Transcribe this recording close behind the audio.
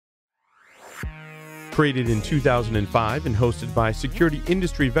Created in 2005 and hosted by security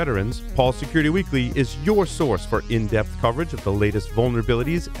industry veterans, Paul Security Weekly is your source for in-depth coverage of the latest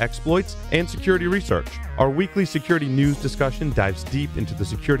vulnerabilities, exploits, and security research. Our weekly security news discussion dives deep into the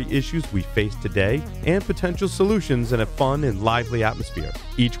security issues we face today and potential solutions in a fun and lively atmosphere.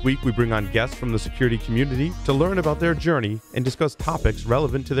 Each week, we bring on guests from the security community to learn about their journey and discuss topics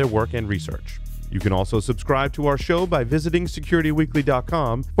relevant to their work and research. You can also subscribe to our show by visiting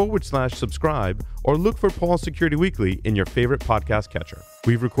securityweekly.com/subscribe or look for Paul Security Weekly in your favorite podcast catcher.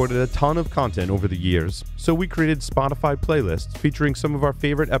 We've recorded a ton of content over the years, so we created Spotify playlists featuring some of our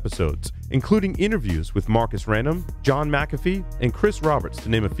favorite episodes, including interviews with Marcus Random, John McAfee, and Chris Roberts, to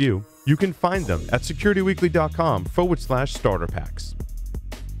name a few. You can find them at securityweekly.com/starter packs.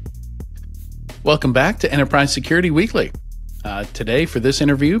 Welcome back to Enterprise Security Weekly. Today, for this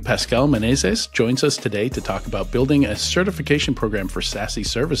interview, Pascal Menezes joins us today to talk about building a certification program for SASE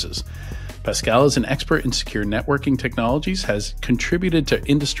services. Pascal is an expert in secure networking technologies, has contributed to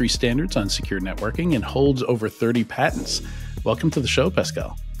industry standards on secure networking, and holds over 30 patents. Welcome to the show,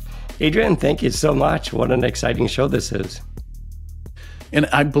 Pascal. Adrian, thank you so much. What an exciting show this is. And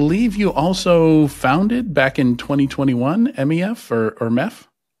I believe you also founded back in 2021 MEF or MEF?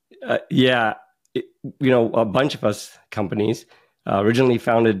 Yeah. A bunch of us companies originally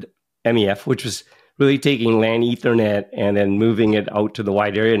founded MEF, which was really taking LAN Ethernet and then moving it out to the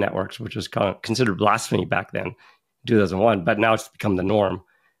wide area networks, which was considered blasphemy back then, in 2001. But now it's become the norm.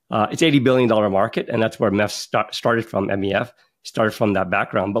 It's $80 billion market, and that's where MEF started from. MEF started from that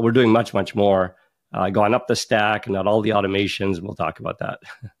background, but we're doing much, much more, going up the stack and not all the automations. We'll talk about that.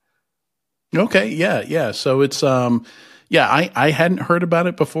 Okay, yeah. So it's I hadn't heard about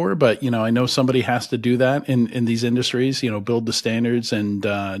it before, but I know somebody has to do that in these industries. Build the standards and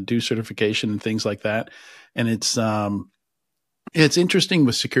do certification and things like that. And it's interesting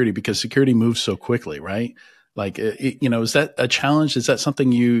with security because security moves so quickly, right? Like, is that a challenge? Is that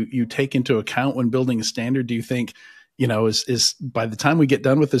something you take into account when building a standard? Do you think, is by the time we get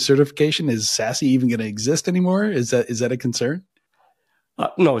done with the certification, is SASE even going to exist anymore? Is that a concern?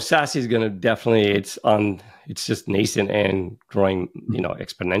 No, SASE is going to definitely, it's just nascent and growing,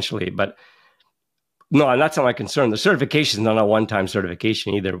 exponentially. But no, that's not my concern. The certification is not a one-time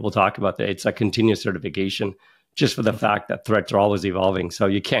certification either. We'll talk about that. It's a continuous certification just for the fact that threats are always evolving. So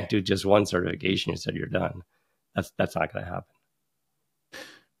you can't do just one certification. You said you're done. That's not going to happen.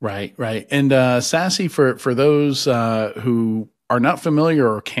 Right. And SASE, for those who are not familiar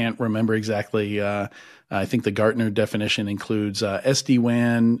or can't remember exactly, I think the Gartner definition includes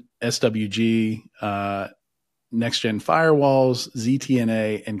SD-WAN, SWG, next-gen firewalls,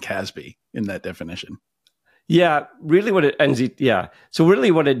 ZTNA, and CASB in that definition. Yeah, really what it So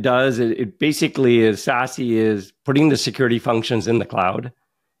really what it does, it basically is SASE is putting the security functions in the cloud.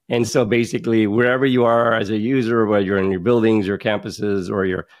 And so basically wherever you are as a user, whether you're in your buildings, your campuses, or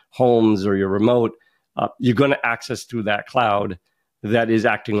your homes, or your remote, you're going to access through that cloud that is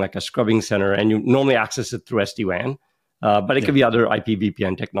acting like a scrubbing center, and you normally access it through SD-WAN, but it could be other IP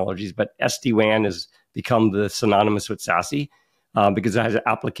VPN technologies. But SD-WAN has become the synonymous with SASE because it has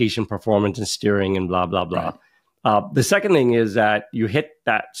application performance and steering and blah, blah, blah. Right. The second thing is that you hit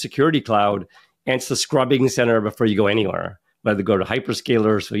that security cloud, and it's the scrubbing center before you go anywhere, whether go to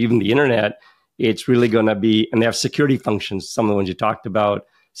hyperscalers or even the internet. It's really going to be, and they have security functions, some of the ones you talked about,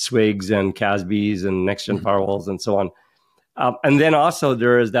 SWIGs and CASBs and next-gen firewalls and so on. And then also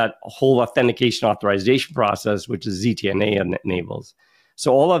there is that whole authentication authorization process, which is ZTNA enables.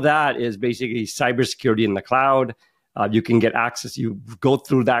 So all of that is basically cybersecurity in the cloud. You can get access. You go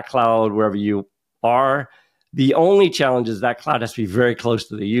through that cloud wherever you are. The only challenge is that cloud has to be very close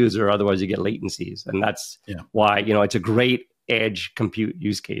to the user. Otherwise, you get latencies. And that's why, it's a great edge compute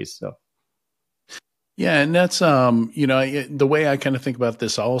use case. So. Yeah, and that's, the way I kind of think about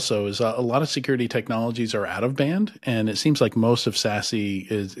this also is a lot of security technologies are out of band, and it seems like most of SASE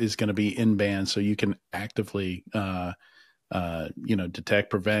is going to be in band, so you can actively, detect,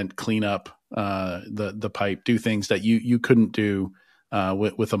 prevent, clean up the pipe, do things that you couldn't do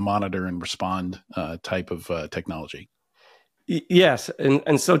with a monitor and respond type of technology. Yes,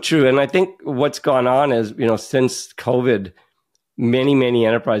 and so true. And I think what's gone on is, since COVID, many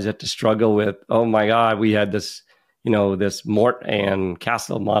enterprises had to struggle with, oh my God, we had this, this Mort and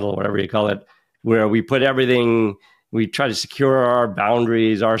Castle model, whatever you call it, where we put everything, we try to secure our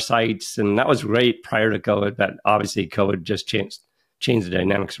boundaries, our sites, and that was great prior to COVID, but obviously COVID just changed the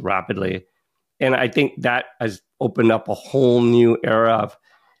dynamics rapidly. And I think that has opened up a whole new era of,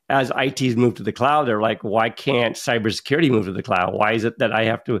 as ITs move to the cloud, they're like, why can't cybersecurity move to the cloud? Why is it that I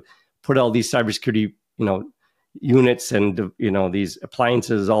have to put all these cybersecurity, units and, these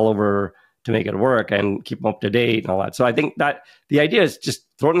appliances all over to make it work and keep them up to date and all that. So I think that the idea is just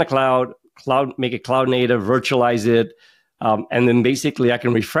throw it in the cloud, make it cloud native, virtualize it, and then basically I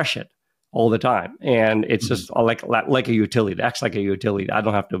can refresh it all the time. And it's just like a utility. It acts like a utility. I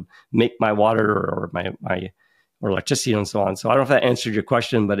don't have to make my water or my or electricity and so on. So I don't know if that answered your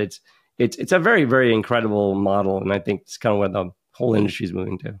question, but it's a very, very incredible model. And I think it's kind of where the whole industry is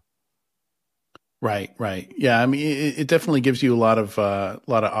moving to. Right, right. Yeah, I mean, it definitely gives you a lot of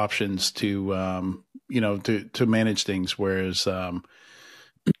options to to manage things. Whereas, at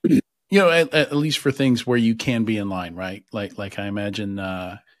least for things where you can be in line, right? Like I imagine,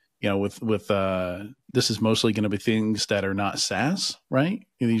 with this is mostly going to be things that are not SaaS, right?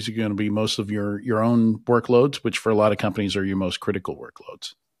 These are going to be most of your own workloads, which for a lot of companies are your most critical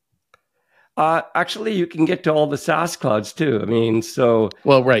workloads. Actually, you can get to all the SaaS clouds too. I mean,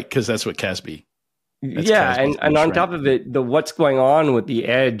 right, because that's what CASB. And on top of it, what's going on with the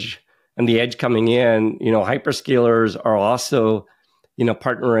edge and the edge coming in, hyperscalers are also,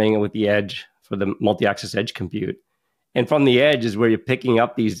 partnering with the edge for the multi-access edge compute. And from the edge is where you're picking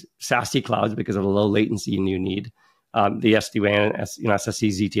up these SASE clouds because of the low latency you need, the SD-WAN,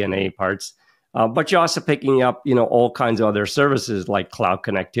 SSE, ZTNA parts. But you're also picking up, all kinds of other services like cloud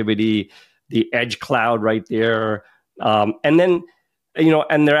connectivity, the edge cloud right there. And then,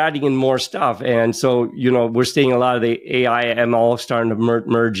 and they're adding in more stuff. And so, we're seeing a lot of the AI, ML starting to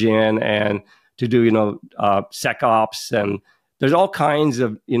merge in and to do, SecOps. And there's all kinds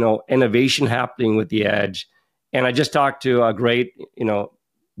of, innovation happening with the edge. And I just talked to a great,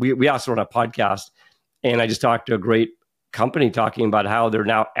 we also run a podcast, and I just talked to a great company talking about how they're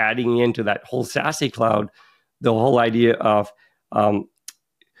now adding into that whole SASE cloud, the whole idea of,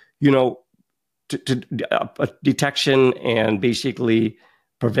 detection and basically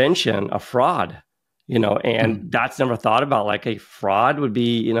prevention of fraud, and that's never thought about. Like a fraud would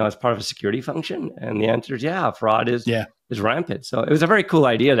be, as part of a security function. And the answer is, fraud is rampant. So it was a very cool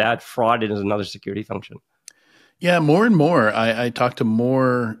idea to add fraud in as another security function. Yeah, more and more. I talk to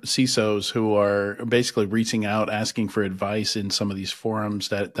more CISOs who are basically reaching out, asking for advice in some of these forums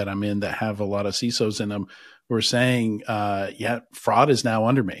that I'm in that have a lot of CISOs in them. We're saying, fraud is now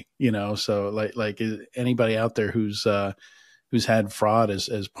under me, so like anybody out there who's had fraud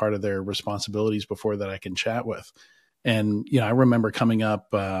as part of their responsibilities before that I can chat with. And, I remember coming up,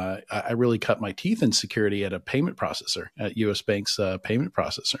 I really cut my teeth in security at a payment processor, at US Bank's payment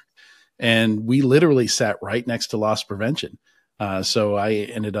processor. And we literally sat right next to loss prevention. So I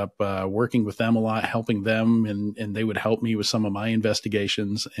ended up working with them a lot, helping them, and they would help me with some of my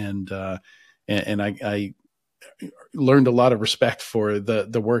investigations. And I learned a lot of respect for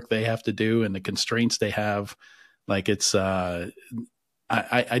the work they have to do and the constraints they have. Like it's, I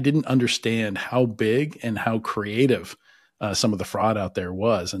didn't understand how big and how creative some of the fraud out there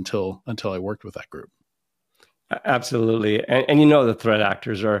was until I worked with that group. Absolutely. And the threat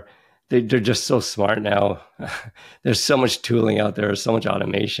actors they're just so smart now. There's so much tooling out there, so much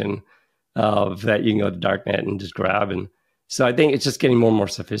automation that you can go to darknet and just grab. And so I think it's just getting more and more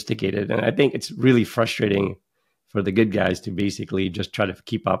sophisticated. And I think it's really frustrating for the good guys to basically just try to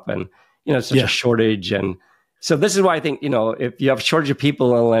keep up. And, it's such a shortage. And so this is why I think, if you have a shortage of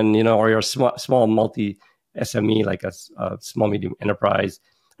people and, or you're a small multi-SME, like a small, medium enterprise,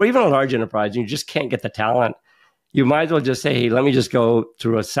 or even a large enterprise, and you just can't get the talent, you might as well just say, hey, let me just go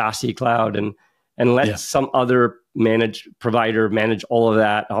through a SASE cloud and let some other provider manage all of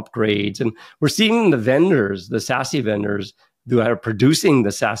that, upgrades. And we're seeing the vendors, the SASE vendors who are producing the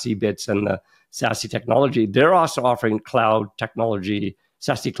SASE bits and the SASE technology, they're also offering cloud technology,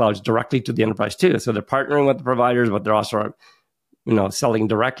 SASE clouds directly to the enterprise too. So they're partnering with the providers, but they're also, selling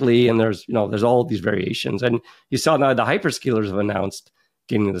directly. And there's all these variations. And you saw now the hyperscalers have announced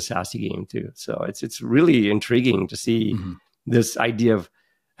getting into the SASE game too. So it's really intriguing to see this idea of,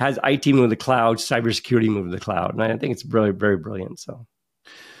 has IT moved to the cloud, cybersecurity moved to the cloud? And I think it's really very brilliant. So.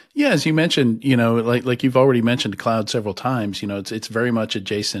 Yeah, as you mentioned, like you've already mentioned cloud several times, it's very much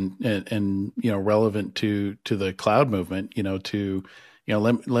adjacent and relevant to the cloud movement,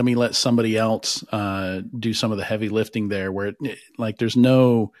 let me let somebody else do some of the heavy lifting there where there's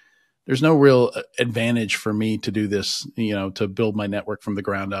no real advantage for me to do this, to build my network from the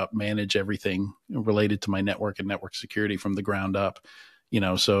ground up, manage everything related to my network and network security from the ground up,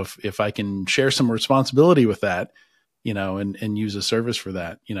 so if I can share some responsibility with that, and use a service for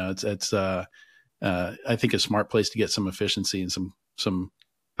that, it's I think a smart place to get some efficiency and some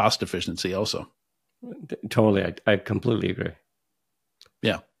cost efficiency also. Totally. I completely agree.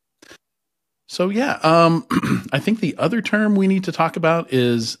 Yeah. So yeah, I think the other term we need to talk about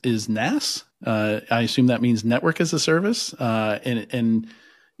is NaaS. I assume that means network as a service. And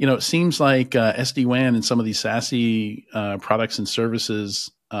it seems like SD-WAN and some of these SASE products and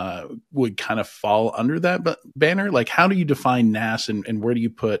services would kind of fall under that banner. Like, how do you define NaaS, and where do you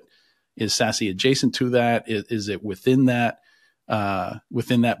put, is SASE adjacent to that? Is it within that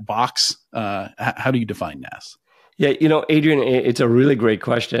box? How do you define NaaS? Yeah, Adrian, it's a really great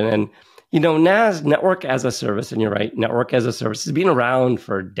question. And, NaaS, network as a service, and you're right, network as a service has been around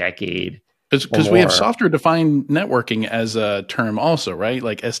for a decade. Because we have software-defined networking as a term also, right?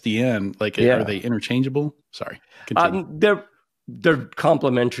 Like SDN, are they interchangeable? Sorry, continue. They're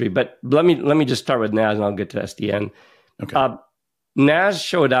complementary, but let me just start with NaaS and I'll get to SDN. Okay. NaaS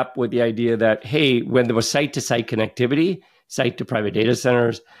showed up with the idea that, hey, when there was site-to-site connectivity, site to private data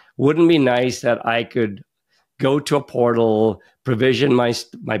centers, wouldn't it be nice that I could go to a portal, provision my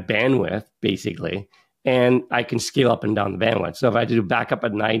bandwidth, basically, and I can scale up and down the bandwidth. So if I had to do backup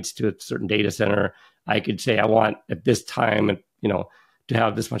at nights to a certain data center, I could say I want at this time, to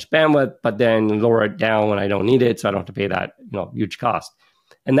have this much bandwidth, but then lower it down when I don't need it, so I don't have to pay that huge cost.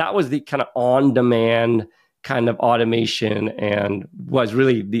 And that was the kind of on-demand kind of automation, and was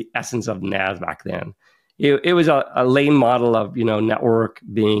really the essence of NaaS back then. It was a lane model of network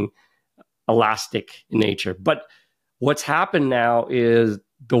being elastic in nature. But what's happened now is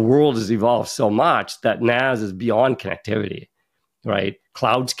the world has evolved so much that NaaS is beyond connectivity, right?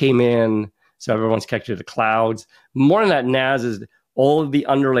 Clouds came in, so everyone's connected to the clouds. More than that, NaaS is all of the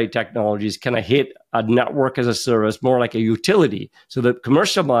underlay technologies kind of hit a network as a service, more like a utility. So the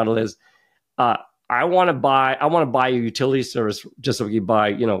commercial model is, I want to buy a utility service just so we can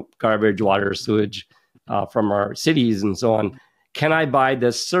buy, garbage, water, sewage from our cities and so on. Can I buy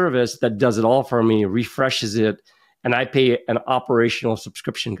this service that does it all for me, refreshes it, and I pay an operational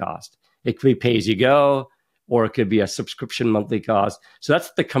subscription cost? It could be pay as you go, or it could be a subscription monthly cost. So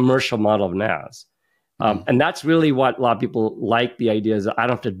that's the commercial model of NaaS. And that's really what a lot of people like. The idea is that I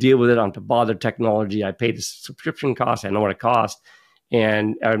don't have to deal with it. I don't have to bother technology. I pay the subscription cost. I know what it costs.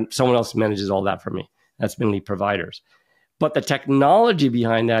 And someone else manages all that for me. That's mainly providers. But the technology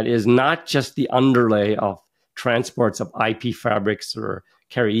behind that is not just the underlay of transports of IP fabrics or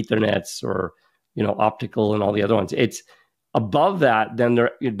carry Ethernets or optical and all the other ones. It's above that. Then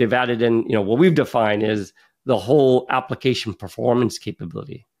they've added in what we've defined is the whole application performance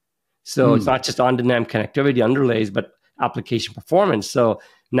capability. So it's not just on-demand connectivity underlays, but application performance. So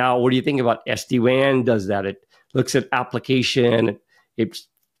now, what do you think about SD-WAN? Does that? It looks at application, it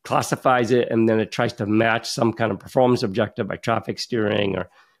classifies it, and then it tries to match some kind of performance objective by traffic steering or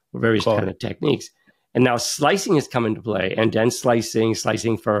various kind of techniques. And now slicing has come into play, end-to-end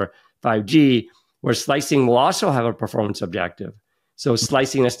slicing for 5G, where slicing will also have a performance objective. So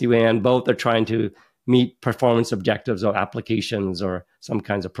slicing and SD-WAN, both are trying to meet performance objectives of applications or some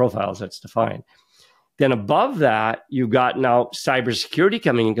kinds of profiles that's defined. Then above that, you've got now cybersecurity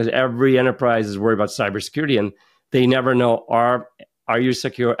coming in, because every enterprise is worried about cybersecurity, and they never know, are you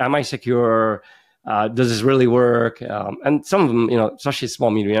secure? Am I secure? Does this really work? And some of them, especially small,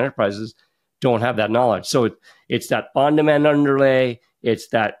 medium enterprises, don't have that knowledge. So it's that on-demand underlay, it's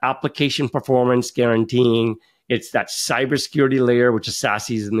that application performance guaranteeing, it's that cybersecurity layer, which is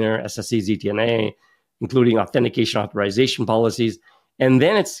SASE's in there, SSE, ZTNA, including authentication authorization policies. And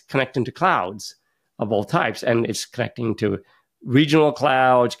then it's connecting to clouds of all types. And it's connecting to regional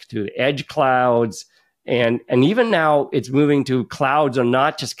clouds, to edge clouds. And even now it's moving to clouds are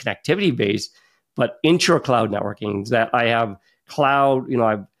not just connectivity based, but intra-cloud networking. That I have cloud,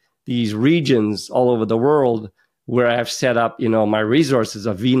 I have these regions all over the world where I have set up, my resources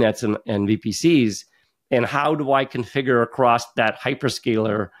of VNets and VPCs. And how do I configure across that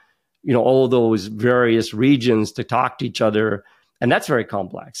hyperscaler, all those various regions to talk to each other? And that's very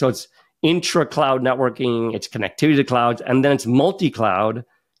complex. So it's intra-cloud networking, it's connectivity to clouds, and then it's multi-cloud,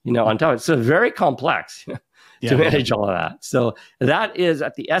 on top of it. So very complex to manage all of that. So that is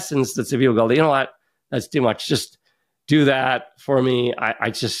at the essence that people go, you know what, that's too much. Just do that for me.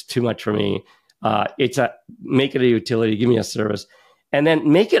 It's just too much for me. Make it a utility, give me a service. And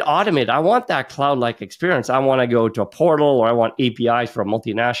then make it automated. I want that cloud-like experience. I want to go to a portal, or I want APIs for a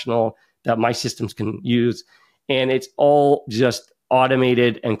multinational that my systems can use. And it's all just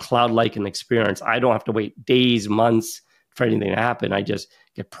automated and cloud-like an experience. I don't have to wait days, months for anything to happen. I just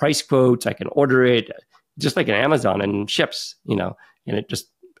get price quotes. I can order it just like an Amazon and ships, and it just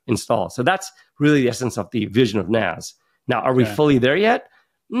installs. So that's really the essence of the vision of NaaS. Now, are we fully there yet?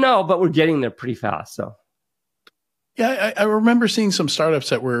 No, but we're getting there pretty fast. So. Yeah, I remember seeing some startups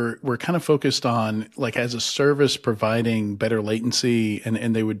that were kind of focused on, like, as a service, providing better latency,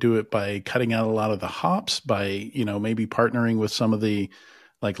 and they would do it by cutting out a lot of the hops, by maybe partnering with some of the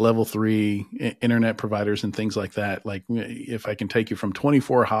like level 3 internet providers and things like that. Like if I can take you from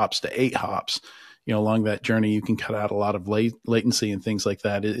 24 hops to 8 hops, along that journey, you can cut out a lot of latency and things like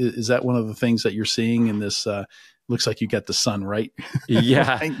that. Is that one of the things that you're seeing in this? Looks like you got the sun right.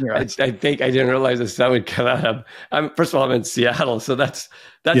 Yeah, right I think I didn't realize the sun would come out. First of all, I'm in Seattle, so that's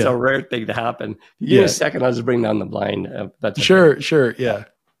a rare thing to happen. Give me a second, I'll just bring down the blind. That's okay. Sure, yeah.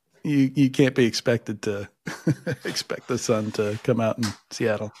 You can't be expected to expect the sun to come out in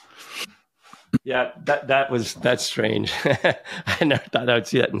Seattle. Yeah, that's strange. I never thought I would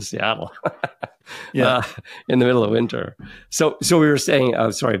see that in Seattle. In the middle of winter. So we were saying,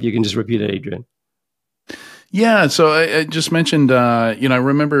 sorry, if you can just repeat it, Adrian. Yeah, so I just mentioned, I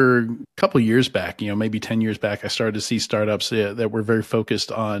remember a couple of years back, maybe 10 years back, I started to see startups that were very focused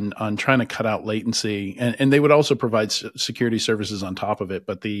on trying to cut out latency, and they would also provide security services on top of it.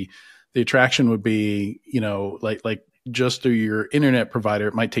 But the attraction would be, like just through your internet provider,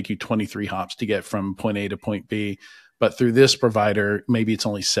 it might take you 23 hops to get from point A to point B. But through this provider, maybe it's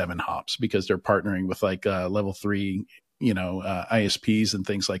only 7 hops because they're partnering with like level 3, ISPs and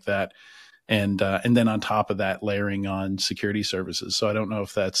things like that. And then on top of that, layering on security services. So I don't know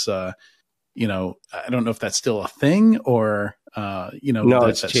if that's, I don't know if that's still a thing or, No,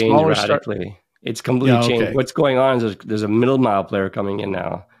 it's changed radically. It's completely changed. What's going on is there's a middle mile player coming in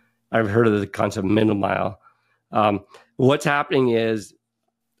now. I've heard of the concept of middle mile. What's happening is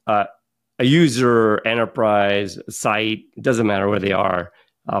a user, enterprise, site, it doesn't matter where they are,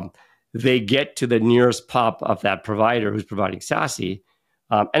 they get to the nearest pop of that provider who's providing SASE.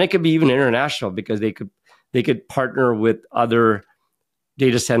 And it could be even international because they could partner with other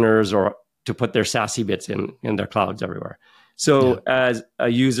data centers or to put their SASE bits in their clouds everywhere. So as a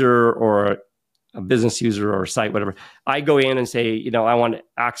user or a business user or a site, whatever, I go in and say, I want to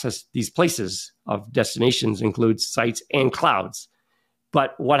access these places of destinations, includes sites and clouds.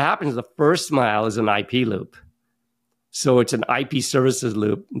 But what happens, the first mile is an IP loop. So it's an IP services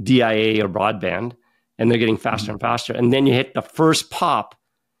loop, DIA or broadband, and they're getting faster and faster. And then you hit the first pop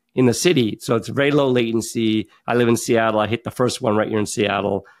in the city. So it's very low latency. I live in Seattle. I hit the first one right here in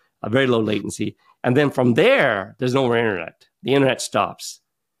Seattle, a very low latency. And then from there, there's no more internet. The internet stops.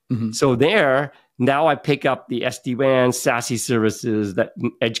 Mm-hmm. So now I pick up the SD-WAN, SASE services, that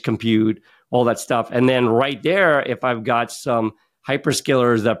edge compute, all that stuff. And then right there, if I've got some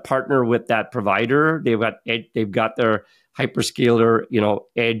hyperscalers that partner with that provider, they've got their hyperscaler,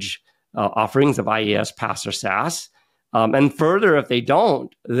 edge offerings of IaaS, PaaS, or SaaS. And further, if they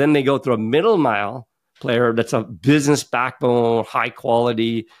don't, then they go through a middle mile player that's a business backbone, high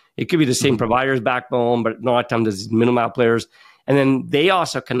quality. It could be the same provider's backbone, but a lot of times there's middle mile players. And then they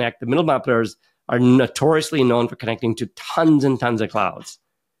also connect. The middle mile players are notoriously known for connecting to tons and tons of clouds.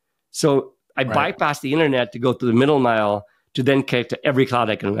 So I bypass the internet to go through the middle mile to then connect to every cloud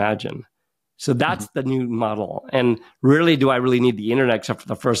I can imagine. So that's the new model. And really, do I really need the internet except for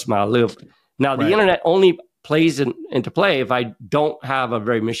the first mile loop? Now, the internet only plays into play if I don't have a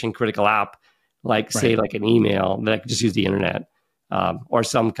very mission critical app, like say like an email that I could just use the internet or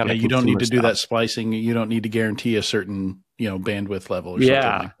some kind of. You don't need to do that splicing. You don't need to guarantee a certain bandwidth level or something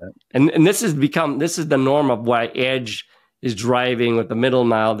like that. And this is the norm of why Edge is driving with the middle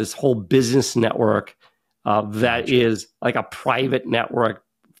mile, this whole business network that is like a private network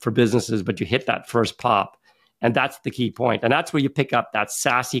for businesses, but you hit that first pop. And that's the key point. And that's where you pick up that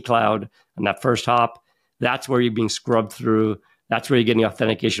SASE cloud and that first hop. That's where you're being scrubbed through. That's where you're getting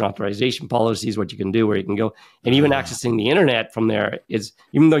authentication authorization policies, what you can do, where you can go. And even accessing the internet from there is,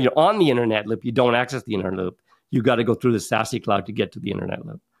 even though you're on the internet loop, you don't access the internet loop. You got to go through the SASE cloud to get to the internet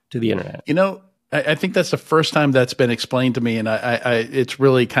loop, to the internet. I think that's the first time that's been explained to me, and it's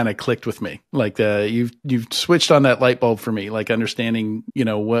really kind of clicked with me. Like you've switched on that light bulb for me, like understanding,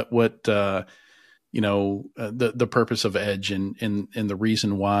 the purpose of Edge and the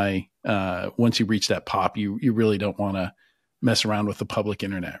reason why once you reach that pop, you really don't want to mess around with the public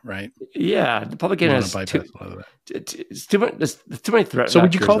internet, right? Yeah, the public internet is too many threats. So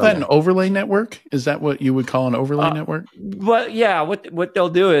would you call that an overlay network? Is that what you would call an overlay network? Well, yeah. What they'll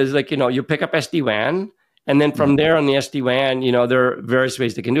do is you pick up SD-WAN, and then from there on the SD-WAN, there are various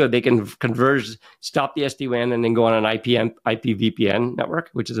ways they can do it. They can converge, stop the SD-WAN, and then go on an IP VPN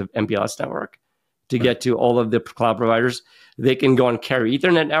network, which is an MPLS network, to get to all of the cloud providers. They can go on carrier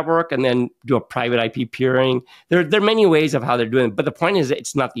Ethernet network and then do a private IP peering. There are many ways of how they're doing it. But the point is,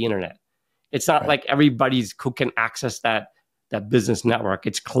 it's not the internet. It's not like everybody's who can access that business network.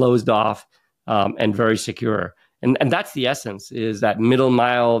 It's closed off and very secure. And that's the essence, is that middle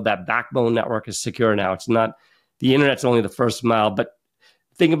mile, that backbone network is secure now. It's not, the internet's only the first mile. But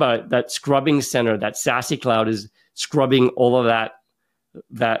think about it, that scrubbing center, that SASE cloud is scrubbing all of that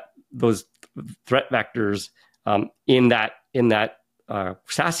those threat vectors in that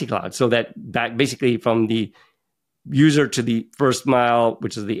SASE cloud, so that basically from the user to the first mile,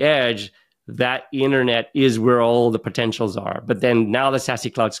 which is the edge, that internet is where all the potentials are. But then now the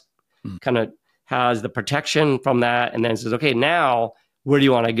SASE cloud kind of has the protection from that, and then says, okay, now where do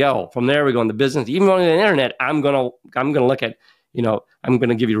you want to go? From there, we go in the business. Even on the internet, I'm gonna look at, I'm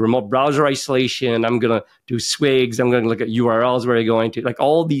gonna give you remote browser isolation. I'm gonna do SWIGs. I'm gonna look at URLs where you're going to. Like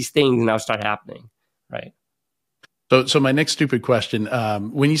all these things now start happening, right? So my next stupid question: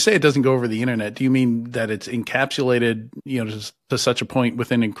 when you say it doesn't go over the internet, do you mean that it's encapsulated, to such a point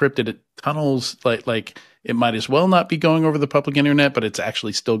within encrypted tunnels, like it might as well not be going over the public internet, but it's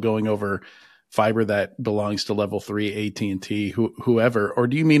actually still going over fiber that belongs to level 3 AT&T, whoever? Or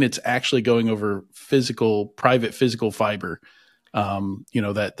do you mean it's actually going over private physical fiber,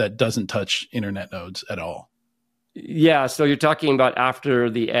 that doesn't touch internet nodes at all? Yeah. So you're talking about after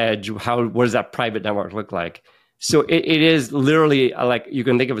the edge, what does that private network look like? So it is literally like, you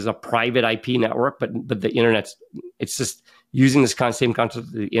can think of it as a private IP network, but the internet's, it's just using this same concept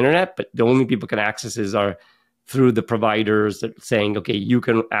of the internet, but the only people can access are through the providers that saying, okay, you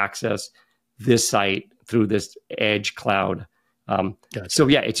can access this site through this edge cloud. Gotcha. So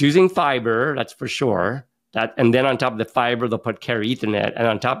yeah, it's using fiber, that's for sure. And then on top of the fiber, they'll put carrier Ethernet, and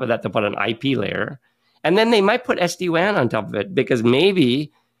on top of that, they'll put an IP layer, and then they might put SD-WAN on top of it, because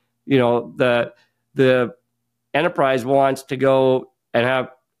maybe the enterprise wants to go and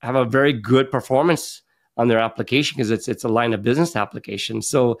have a very good performance on their application because it's a line of business application.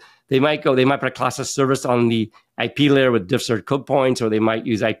 So they might put a class of service on the IP layer with diffcert code points, or they might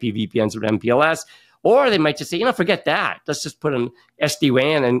use IP VPNs with MPLS, or they might just say, forget that. Let's just put an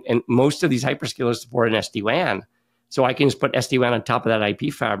SD-WAN, and most of these hyperscalers support an SD-WAN. So I can just put SD-WAN on top of that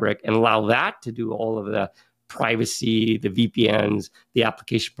IP fabric and allow that to do all of the privacy, the VPNs, the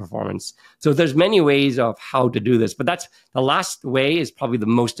application performance. So there's many ways of how to do this, but that's the last way is probably the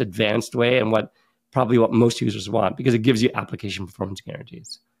most advanced way, and what most users want, because it gives you application performance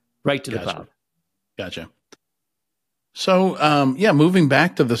guarantees right to the cloud. Gotcha. So moving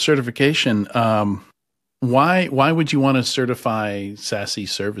back to the certification, why would you want to certify SASE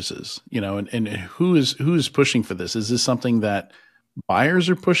services? And who is pushing for this? Is this something that buyers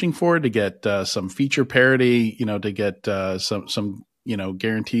are pushing for to get some feature parity, to get some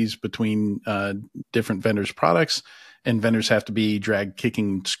guarantees between different vendors' products, and vendors have to be dragged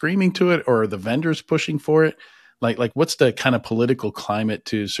kicking, screaming to it, or are the vendors pushing for it? Like what's the kind of political climate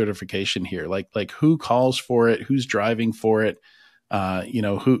to certification here? Like who calls for it? Who's driving for it?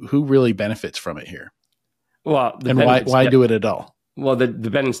 Who really benefits from it here? Well, and why do it at all? Well, the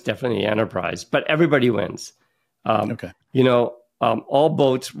benefit's definitely enterprise, but everybody wins. Okay. All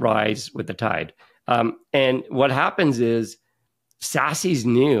boats rise with the tide. And what happens is SASE's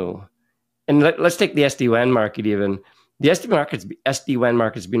new. And let's take the SD-WAN market even. The SD-WAN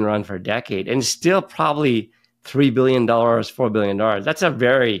market's been around for a decade, and still probably $3 billion, $4 billion. That's a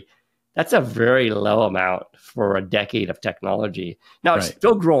very low amount for a decade of technology. Now, it's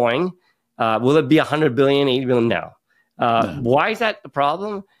still growing. Will it be 100 billion, 80 billion? No. No. Why is that the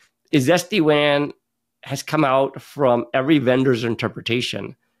problem? Is SD-WAN has come out from every vendor's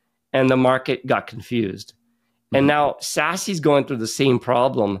interpretation, and the market got confused. And now SASE's going through the same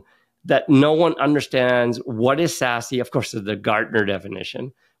problem, that no one understands what is SASE. Of course, there's the Gartner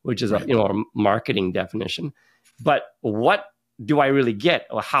definition, which is a marketing definition. But what do I really get?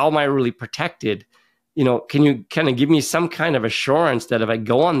 Or how am I really protected? Can you kind of give me some kind of assurance that if I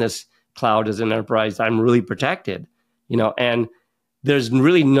go on this cloud as an enterprise, I'm really protected? And there's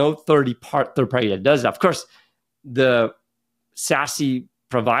really no third party that does that. Of course, the SASE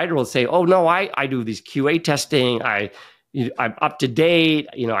provider will say, "Oh no, I do these QA testing. I'm up to date.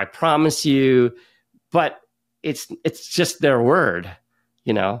 I promise you," but it's just their word,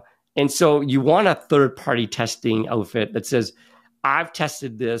 And so you want a third party testing outfit that says, "I've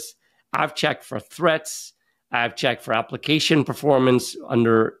tested this. I've checked for threats. I've checked for application performance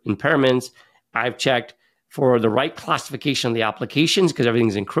under impairments. I've checked for the right classification of the applications because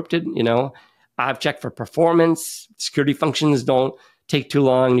everything's encrypted. I've checked for performance. Security functions don't take too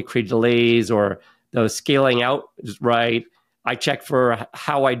long to create delays, or the scaling out is right. I check for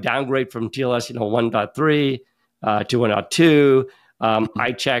how I downgrade from TLS, 1.3 to 1.2.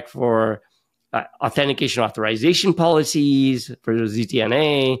 I check for authentication authorization policies for the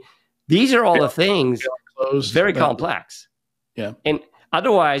ZTNA. These are all the things, very complex. Yeah. And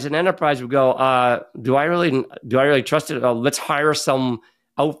otherwise, an enterprise would go, do I really trust it? Oh, let's hire some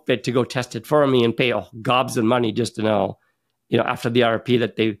outfit to go test it for me and pay gobs of money just to know, after the RFP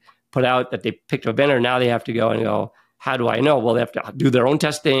that they put out, that they picked a vendor, now they have to go and go, How do I know? Well, they have to do their own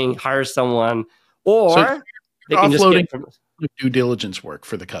testing, hire someone, or So they can just offloading get from due diligence work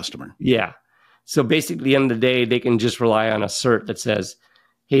for the customer. yeah. So basically, at the end of the day, they can just rely on a cert that says,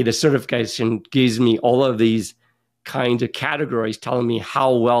 hey, the certification gives me all of these kinds of categories telling me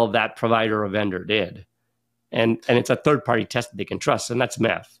how well that provider or vendor did. And it's a third-party test that they can trust, and that's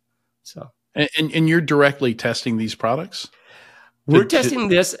MEF. So, and you're directly testing these products? We're testing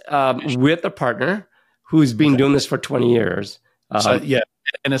this with a partner who's been doing this for 20 years.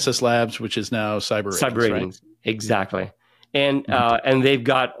 NSS Labs, which is now CyberRatings. CyberRatings, right? Exactly. And they've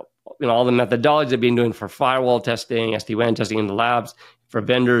got all the methodologies they've been doing for firewall testing, SD-WAN testing in the labs, for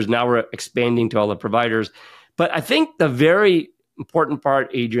vendors. Now we're expanding to all the providers. But I think the very important part,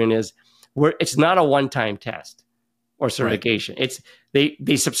 Adrian, is it's not a one-time test or certification. Right. It's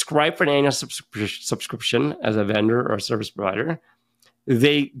they subscribe for an annual subscription as a vendor or a service provider.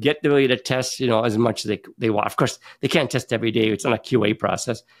 They get the ability to test, as much as they want. Of course, they can't test every day. It's not a QA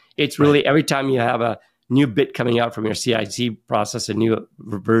process. It's really every time you have a new bit coming out from your CI/CD process, a new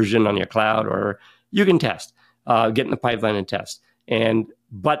version on your cloud, or you can test, get in the pipeline and test.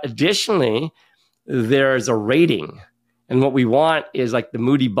 But additionally, there's a rating. And what we want is like the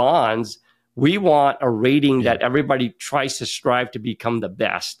Moody bonds. We want a rating that everybody tries to strive to become the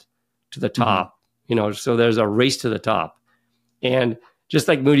best to the top, so there's a race to the top. And just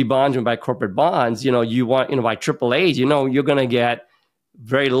like Moody bonds, when you buy corporate bonds, you want, by AAAs, you're going to get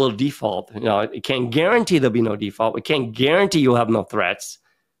very little default. It can't guarantee there'll be no default. We can't guarantee you'll have no threats,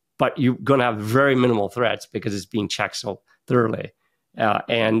 but you're going to have very minimal threats because it's being checked so thoroughly.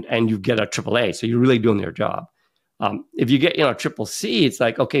 And you get a AAA, so you're really doing their job. If you get, triple C, it's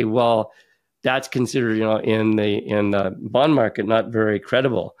like, okay, well, that's considered, in the bond market, not very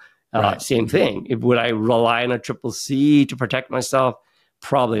credible. Same thing. Would I rely on a triple C to protect myself?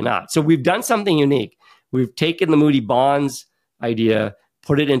 Probably not. So we've done something unique. We've taken the Moody bonds idea,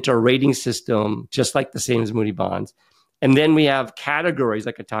 put it into a rating system, just like the same as Moody bonds. And then we have categories,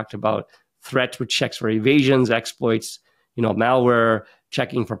 like I talked about, threats, which checks for evasions, exploits, malware,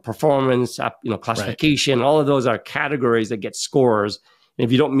 checking for performance, classification. All of those are categories that get scores. And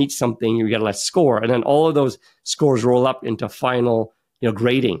if you don't meet something, you get a less score. And then all of those scores roll up into final,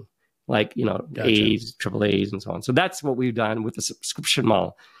 grading, like, Gotcha. A's, triple A's, and so on. So that's what we've done with the subscription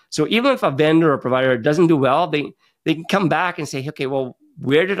model. So even if a vendor or provider doesn't do well, they can come back and say, okay, well,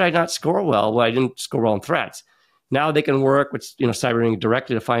 where did I not score well? Well, I didn't score well on threats. Now they can work with, CyberRatings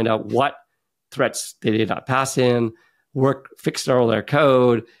directly to find out what threats they did not pass in, fix all their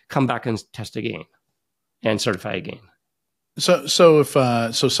code, come back and test again and certify again. So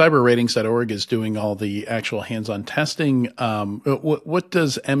cyberratings.org is doing all the actual hands-on testing. What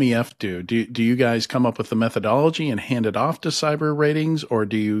does MEF do? Do you guys come up with the methodology and hand it off to CyberRatings, or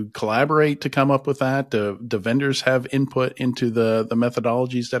do you collaborate to come up with that? Do vendors have input into the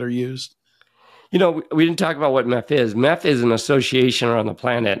methodologies that are used? We didn't talk about what MEF is. MEF is an association around the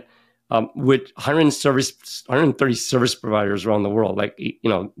planet with 130 service providers around the world, like,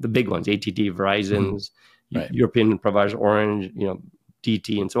 the big ones, AT&T, Verizon's, European providers, Orange,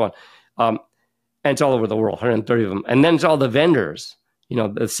 DT, and so on. And it's all over the world, 130 of them. And then it's all the vendors, the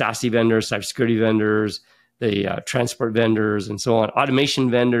SASE vendors, cybersecurity vendors, the transport vendors, and so on, automation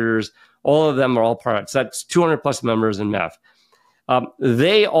vendors. All of them are all parts. That's 200 plus members in MEF.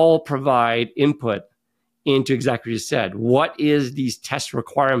 They all provide input into exactly what you said. What is these test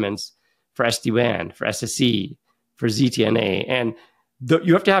requirements for SD-WAN, for SSE, for ZTNA? And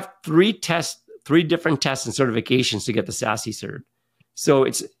you have to have three different tests and certifications to get the SASE cert. So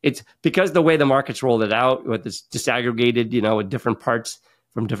it's because the way the market's rolled it out, with this disaggregated, with different parts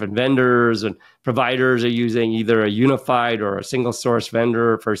from different vendors, and providers are using either a unified or a single source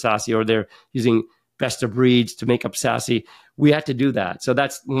vendor for SASE, or they're using best of breeds to make up SASE. We had to do that. So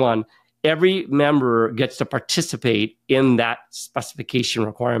that's one. Every member gets to participate in that specification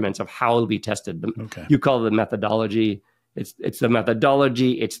requirements of how it'll be tested. Okay. You call it the methodology. It's the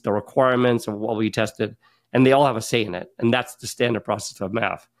methodology. It's the requirements of what we tested, and they all have a say in it. And that's the standard process of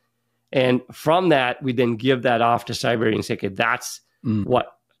MEF. And from that, we then give that off to CyberRatings and say, okay, that's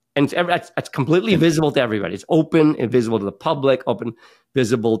what. And that's completely visible to everybody. It's open and visible to the public, open,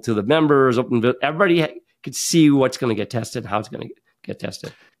 visible to the members, everybody could see what's going to get tested, how it's going to get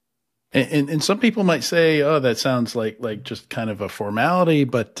tested. And some people might say, oh, that sounds like just kind of a formality,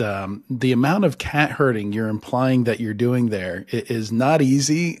 but the amount of cat herding you're implying that you're doing there is not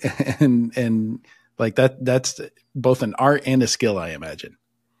easy. And like that's both an art and a skill, I imagine.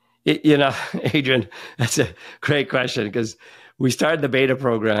 Adrian, that's a great question, because we started the beta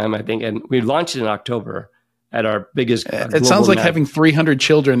program, I think, and we launched it in October at our biggest. It sounds like having 300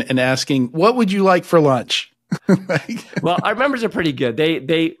 children and asking, what would you like for lunch? Well, our members are pretty good.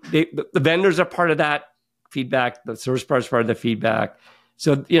 The vendors are part of that feedback. The service providers are part of the feedback.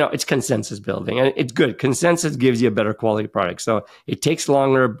 So, it's consensus building, and it's good. Consensus gives you a better quality product. So it takes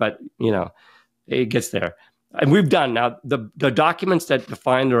longer, but, it gets there. And we've done now the documents that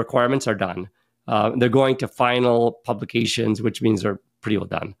define the requirements are done. They're going to final publications, which means they're pretty well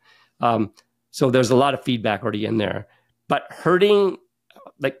done. So there's a lot of feedback already in there. But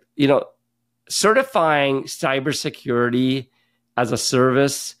certifying cybersecurity as a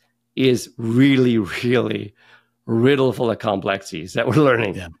service is really, really riddled full of complexities that we're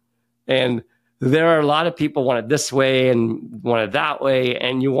learning. Yeah. And there are a lot of people want it this way and want it that way.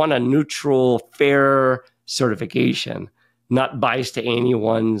 And you want a neutral, fair certification, not biased to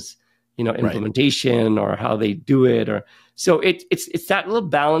anyone's, implementation or how they do it. So it's that little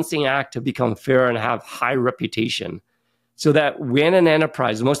balancing act to become fair and have high reputation. So that when an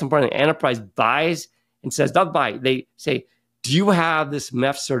enterprise, the most important enterprise buys and says, don't buy, they say, do you have this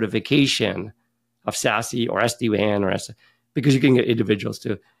MEF certification of SASE or SD-WAN or because you can get individuals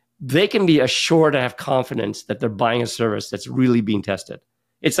too. They can be assured to have confidence that they're buying a service that's really being tested.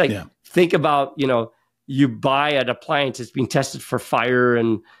 It's like, think about, you buy an appliance that's being tested for fire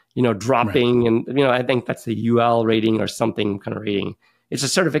and, dropping. Right. And, I think that's the UL rating or something kind of rating. It's a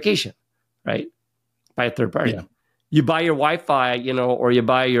certification, right? By a third party. Yeah. You buy your Wi-Fi, or you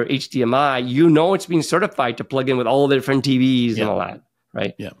buy your HDMI, it's being certified to plug in with all the different TVs and all that,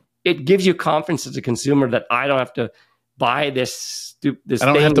 right? Yeah. It gives you confidence as a consumer that I don't have to buy this I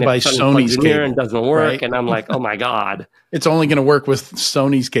don't have to buy Sony's cable. And doesn't work. Right? And I'm like, oh my God. It's only going to work with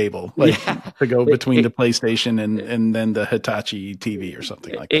Sony's cable, to go between the PlayStation and then the Hitachi TV or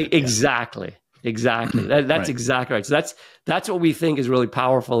something like that. Exactly. Exactly. That's right. Exactly right. So that's what we think is really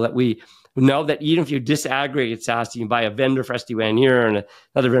powerful, that we know that even if you disaggregate SASE, you buy a vendor for SD-WAN a year and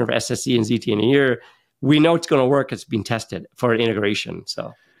another vendor for SSE and ZTN a year, we know it's going to work. It's being tested for integration.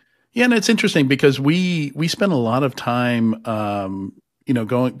 So. Yeah, and it's interesting because we spend a lot of time,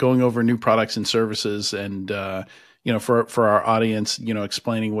 going over new products and services, and for our audience,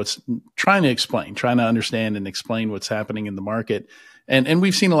 explaining trying to understand and explain what's happening in the market, and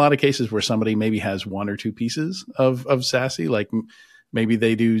we've seen a lot of cases where somebody maybe has one or two pieces of SASE, like maybe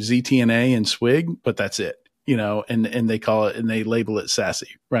they do ZTNA and SWG, but that's it, and they call it and they label it SASE,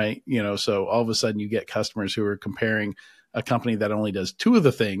 right? So all of a sudden you get customers who are comparing a company that only does two of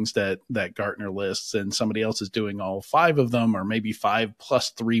the things that Gartner lists, and somebody else is doing all five of them, or maybe 5 plus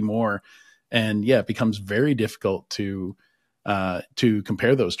 3 more. And it becomes very difficult to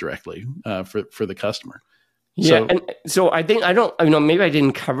compare those directly for the customer. Yeah. So I think maybe I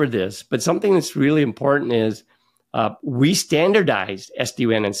didn't cover this, but something that's really important is we standardized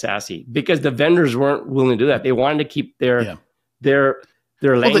SD-WAN and SASE because the vendors weren't willing to do that. They wanted to keep their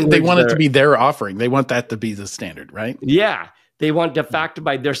language. They want it to be their offering. They want that to be the standard, right? Yeah, they want de facto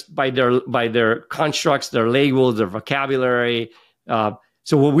by their constructs, their labels, their vocabulary.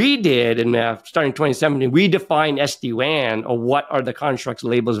 So what we did, starting 2017, we defined SD-WAN, or what are the constructs,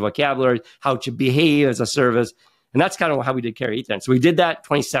 labels, vocabulary, how it should behave as a service, and that's kind of how we did carry Ethernet. So we did that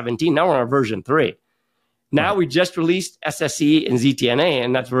 2017. Now we're on version 3. Now we just released SSE and ZTNA,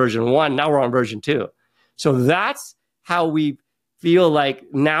 and that's version 1. Now we're on version 2. So that's how we feel like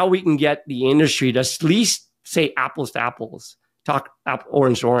now we can get the industry to at least say apples to apples, talk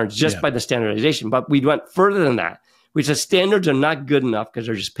orange to orange, just by the standardization. But we went further than that, which is standards are not good enough because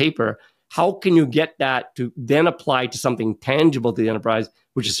they're just paper. How can you get that to then apply to something tangible to the enterprise,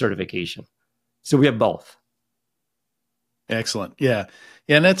 which is certification? So we have both. Excellent. Yeah.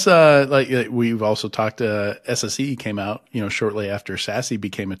 And that's we've also talked SSE came out, shortly after SASE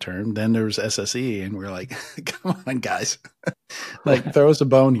became a term. Then there was SSE, and we're like, come on, guys, throw us a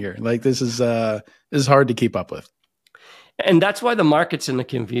bone here. This is hard to keep up with. And that's why the market's in a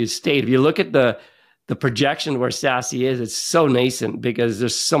confused state. If you look at the projection where SASE is, it's so nascent because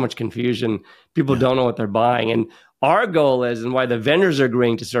there's so much confusion. People don't know what they're buying. And our goal is, and why the vendors are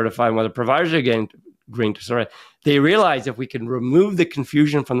agreeing to certify, and why the providers are agreeing to certify, they realize if we can remove the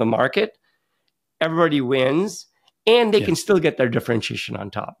confusion from the market, everybody wins, and they can still get their differentiation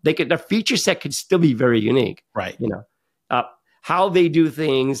on top. Their feature set could still be very unique. Right. How they do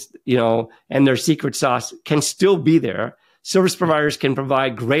things, and their secret sauce can still be there. Service providers can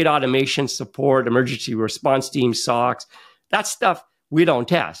provide great automation, support, emergency response teams, SOCs. That stuff we don't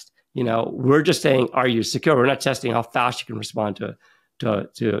test. We're just saying, are you secure? We're not testing how fast you can respond to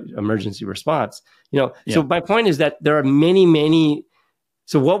emergency response. So my point is that there are many.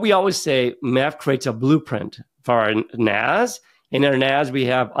 So what we always say, MEF creates a blueprint for our NaaS. In our NaaS, we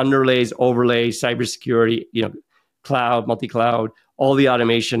have underlays, overlays, cybersecurity, cloud, multi-cloud, all the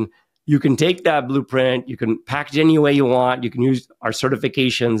automation. you can take that blueprint, you can package any way you want, you can use our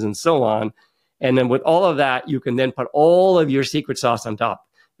certifications and so on. And then with all of that, you can then put all of your secret sauce on top,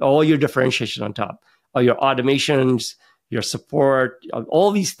 all your differentiation on top, all your automations, your support,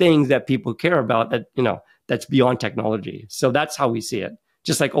 all these things that people care about that, that's beyond technology. So that's how we see it.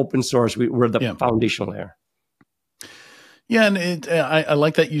 Just like open source, we're the foundational layer. Yeah, and I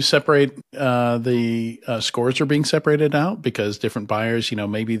like that you separate the scores are being separated out, because different buyers,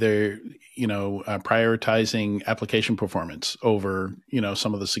 maybe they're prioritizing application performance over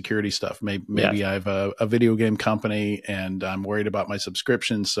some of the security stuff. Maybe I have a video game company and I'm worried about my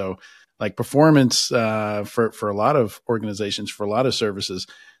subscriptions. So like performance for a lot of organizations, for a lot of services,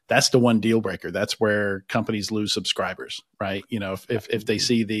 that's the one deal breaker. That's where companies lose subscribers, right? If they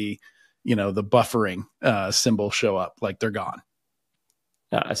see the buffering symbol show up, like they're gone.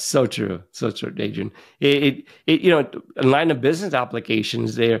 So true, Adrian. In line of business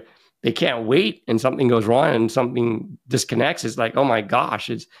applications, they can't wait, and something goes wrong, and something disconnects. It's like, oh my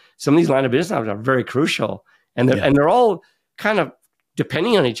gosh! Some of these line of business apps are very crucial, and they're all kind of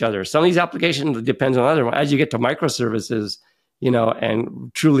depending on each other. Some of these applications depends on other. As you get to microservices,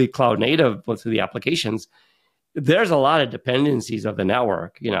 and truly cloud native with the applications, there's a lot of dependencies of the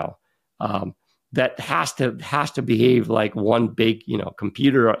network, that has to behave like one big,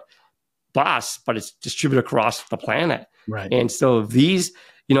 computer bus, but it's distributed across the planet. Right. And so these,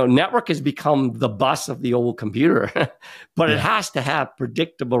 network has become the bus of the old computer, but it has to have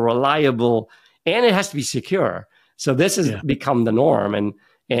predictable, reliable, and it has to be secure. So this has become the norm, and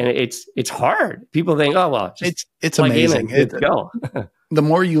it's hard. People think, oh well, it's amazing. Let's go. The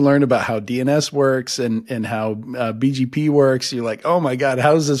more you learn about how DNS works and how BGP works, you're like, oh my God,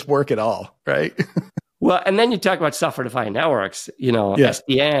 how does this work at all? Right. Well, and then you talk about software-defined networks,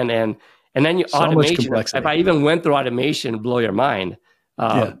 SDN, and then automation. If I even went through automation, blow your mind.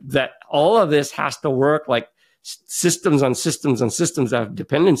 That all of this has to work like systems on systems on systems that have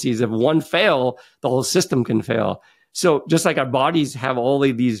dependencies. If one fail, the whole system can fail. So just like our bodies have all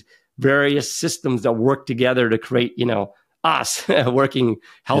of these various systems that work together to create, us working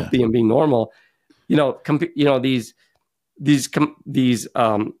healthy and being normal, these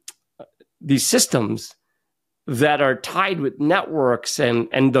systems that are tied with networks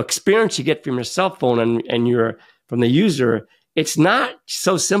and the experience you get from your cell phone and from the user, it's not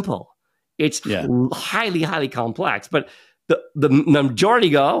so simple. It's highly, highly complex, but the majority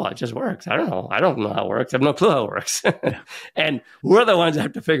go, oh, it just works. I don't know how it works. I have no clue how it works. And we're the ones that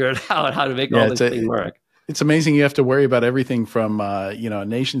have to figure it out, how to make all this thing work. It's amazing. You have to worry about everything from, a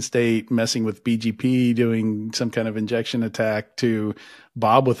nation state messing with BGP, doing some kind of injection attack, to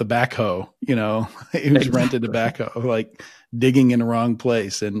Bob with a backhoe, who's rented a backhoe, like digging in the wrong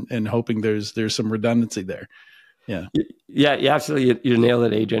place and hoping there's some redundancy there. Yeah. Yeah. Absolutely. You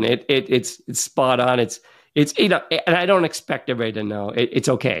nailed it, Adrian. It's spot on. It's, and I don't expect everybody to know. It's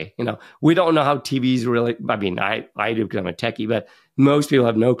okay. We don't know how TVs really, I do because I'm a techie, but most people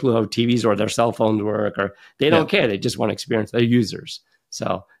have no clue how TVs or their cell phones work, or they don't care. They just want to experience their users.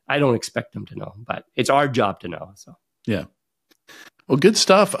 So I don't expect them to know, but it's our job to know. So, yeah. Well, good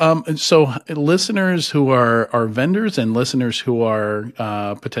stuff. So listeners who are vendors and listeners who are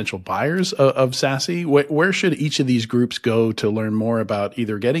potential buyers of SASE, where should each of these groups go to learn more about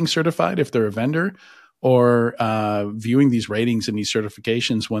either getting certified if they're a vendor, or viewing these ratings and these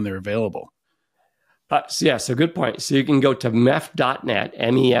certifications when they're available? So good point. So you can go to mef.net,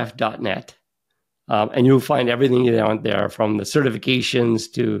 mef.net, and you'll find everything out there, from the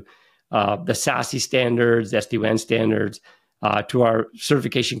certifications to the SASE standards, SD-WAN standards, to our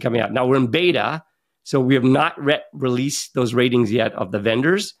certification coming out. Now we're in beta, so we have not released those ratings yet of the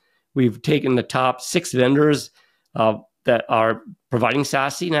vendors. We've taken the top 6 vendors that are providing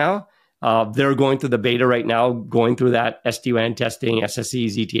SASE now. They're going through the beta right now, going through that SD-WAN testing, SSE,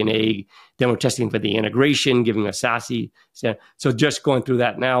 ZTNA, demo testing for the integration, giving a SASE. So just going through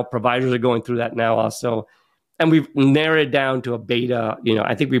that now. Providers are going through that now also. And we've narrowed it down to a beta.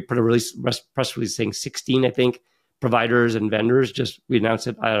 I think we put a press release saying 16, providers and vendors. We announced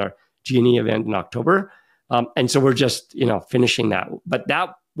it at our G&E event in October. And so we're just, finishing that. But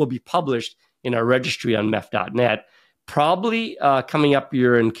that will be published in our registry on mef.net. Probably coming up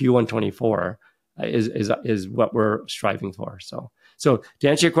here in Q1 24 is what we're striving for. So to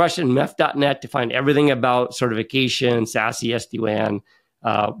answer your question, mef.net to find everything about certification, SASE, SD-WAN.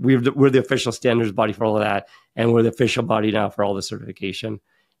 We're the official standards body for all of that, and we're the official body now for all the certification.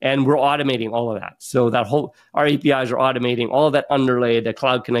 And we're automating all of that. So our APIs are automating all of that underlay, the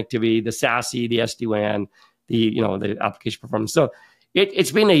cloud connectivity, the SASE, the SD-WAN, the application performance. So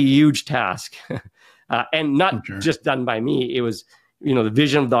it's been a huge task. And not just done by me. It was the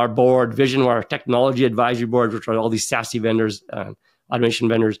vision of our board, vision of our technology advisory board, which are all these SASE vendors, automation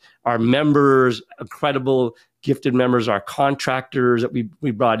vendors, our members, incredible gifted members, our contractors that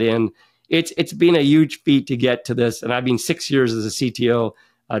we brought in. It's been a huge feat to get to this. And I've been 6 years as a CTO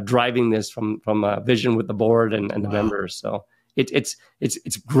driving this from a vision with the board and the members. So it's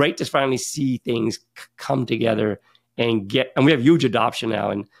great to finally see things come together and we have huge adoption now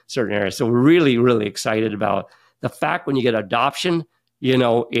in certain areas. So we're really, really excited about the fact when you get adoption,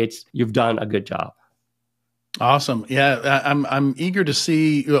 you've done a good job. Awesome. Yeah. I'm eager to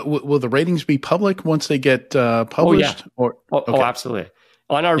see, will the ratings be public once they get published? Oh, absolutely.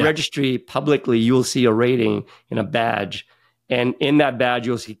 On our registry publicly, you'll see a rating in a badge. And in that badge,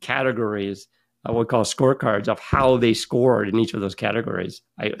 you'll see categories, what we call scorecards of how they scored in each of those categories.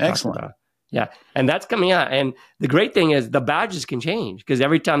 Excellent. Yeah. And that's coming out. And the great thing is the badges can change because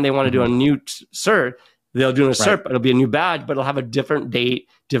every time they want to do a new cert, they'll do a cert, but it'll be a new badge, but it'll have a different date,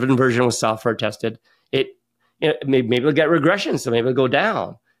 different version with software tested. Maybe it'll get regression, so maybe it'll go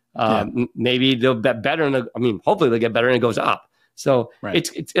down. Maybe they'll get better, hopefully they'll get better and it goes up. So I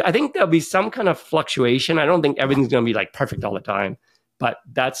think there'll be some kind of fluctuation. I don't think everything's going to be like perfect all the time, but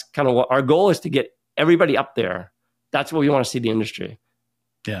that's kind of what our goal is, to get everybody up there. That's what we want to see the industry.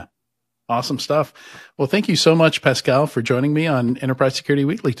 Yeah. Awesome stuff. Well, thank you so much, Pascal, for joining me on Enterprise Security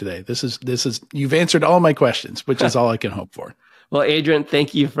Weekly today. You've answered all my questions, which is all I can hope for. Well, Adrian,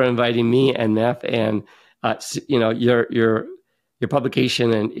 thank you for inviting me and Neff, and your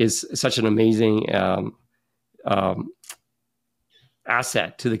publication is such an amazing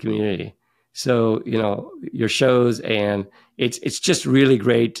asset to the community. So, your shows, and it's just really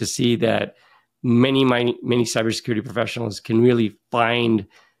great to see that many cybersecurity professionals can really find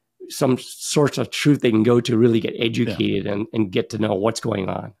some sorts of truth they can go to, really get educated and get to know what's going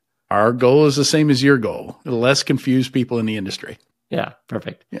on. Our goal is the same as your goal: less confused people in the industry. Yeah,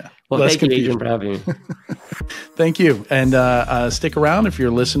 perfect. Yeah. Well, thank you, Adrian, for having me. Thank you. And stick around if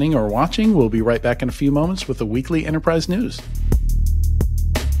you're listening or watching. We'll be right back in a few moments with the weekly enterprise news.